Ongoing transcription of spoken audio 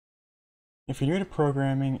If you're new to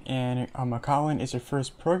programming and Kotlin is your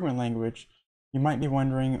first programming language, you might be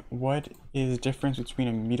wondering what is the difference between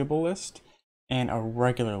a mutable list and a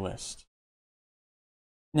regular list.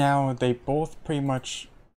 Now, they both pretty much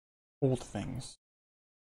hold things.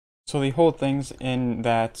 So they hold things in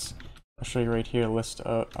that, I'll show you right here, a list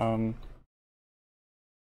of,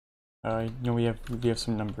 we have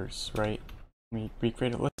some numbers, right? We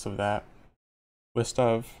create a list of that. List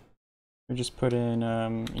of, we just put in,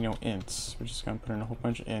 ints. We're just gonna put in a whole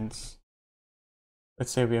bunch of ints.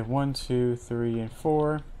 Let's say we have 1, 2, 3, and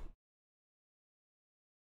 4.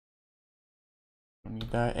 Don't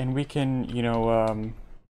need that, and we can, we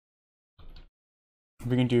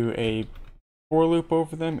can do a for loop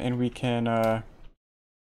over them, and we can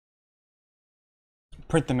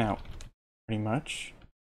print them out, pretty much.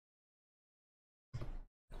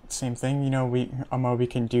 Same thing, we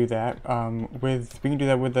can do that we can do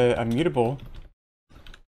that with a mutable.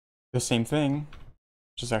 The same thing.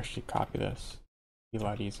 Just actually copy this. Be a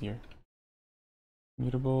lot easier.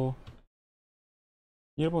 Mutable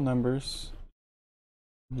numbers.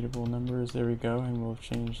 Mutable numbers. There we go, and we'll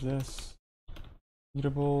change this.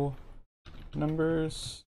 Mutable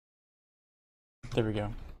numbers. There we go.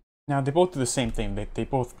 Now they both do the same thing. They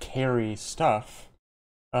both carry stuff.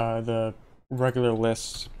 The regular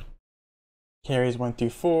list carries 1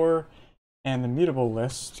 through 4, and the mutable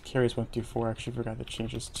list carries 1 through 4. Actually, forgot to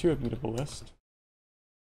change this to a mutable list.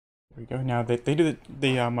 There we go. Now they do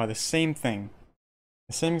the same thing,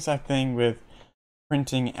 the same exact thing with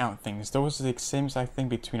printing out things. Those are the same exact thing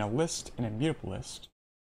between a list and a mutable list.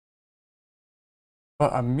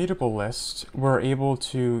 But a mutable list, we're able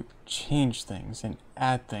to change things and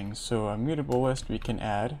add things. So a mutable list, we can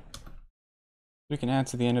add to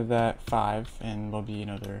the end of that 5, and there'll be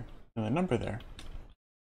another number there.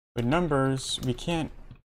 With numbers, we can't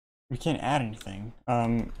add anything.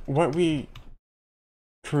 What we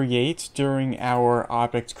create during our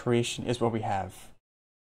object creation is what we have.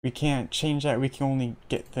 We can't change that. We can only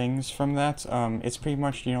get things from that. It's pretty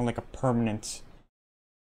much like a permanent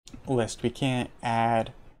list. We can't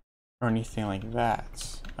add or anything like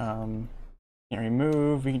that. Can't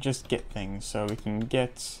remove. We can just get things. So we can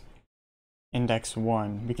get index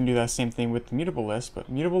 1. We can do that same thing with the mutable list, but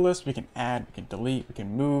mutable list we can add, we can delete, we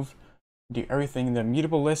can move, do everything. The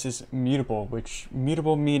mutable list is mutable, which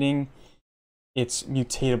mutable meaning it's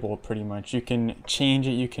mutatable pretty much. You can change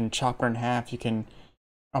it, you can chop it in half, you can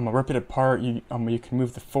rip it apart, you can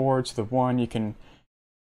move the 4 to the 1, you can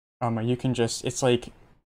just, it's like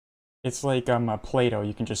Play-Doh,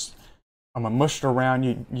 you can just mush it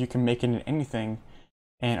around, you can make it into anything.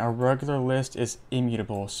 And a regular list is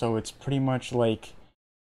immutable, so it's pretty much like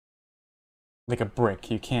a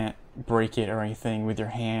brick. You can't break it or anything with your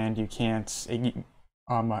hand. You can't,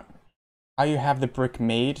 how you have the brick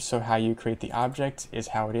made, so how you create the object is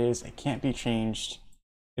how it is. It can't be changed.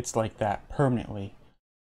 It's like that permanently.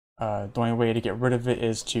 The only way to get rid of it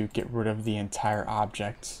is to get rid of the entire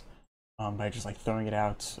object by just throwing it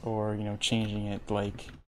out, or changing it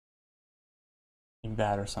like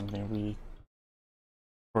that or something.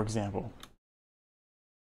 For example,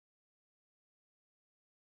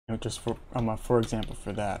 just for example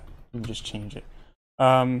for that, you can just change it.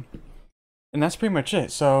 And that's pretty much it.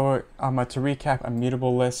 So to recap, a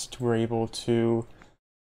mutable list, we're able to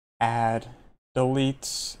add,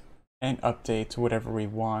 delete, and update whatever we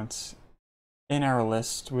want in our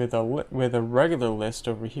list. With a regular list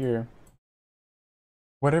over here,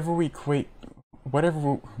 whatever we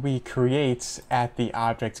create at the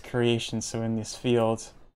object creation, so in this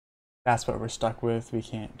field, that's what we're stuck with. We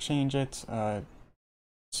can't change it.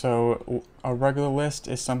 So a regular list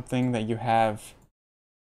is something that you have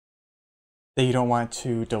that you don't want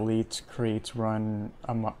to delete, create, run,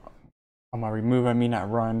 remove,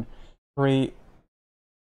 not run, create,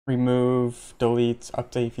 remove, delete,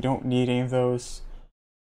 update. If you don't need any of those,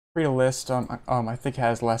 create a list. I think it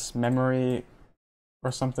has less memory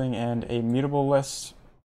or something. And a mutable list,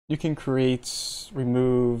 you can create,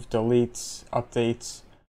 remove, delete, update,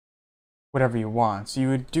 whatever you want. So you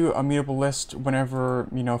would do a mutable list whenever,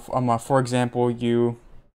 for example, you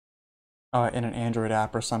in an Android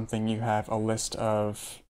app or something, you have a list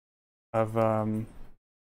of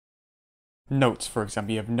notes, for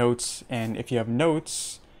example. You have notes, and if you have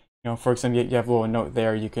notes, for example, you have a little note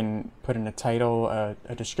there, you can put in a title,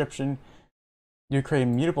 a description. You create a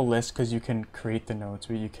mutable list because you can create the notes,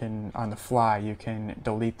 but you can, on the fly, you can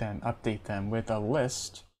delete them, update them. With a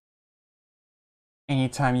list,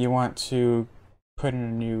 anytime you want to put in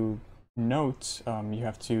a new note, you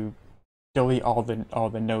have to delete all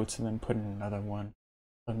the notes and then put in another one.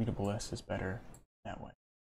 A mutable list is better that way.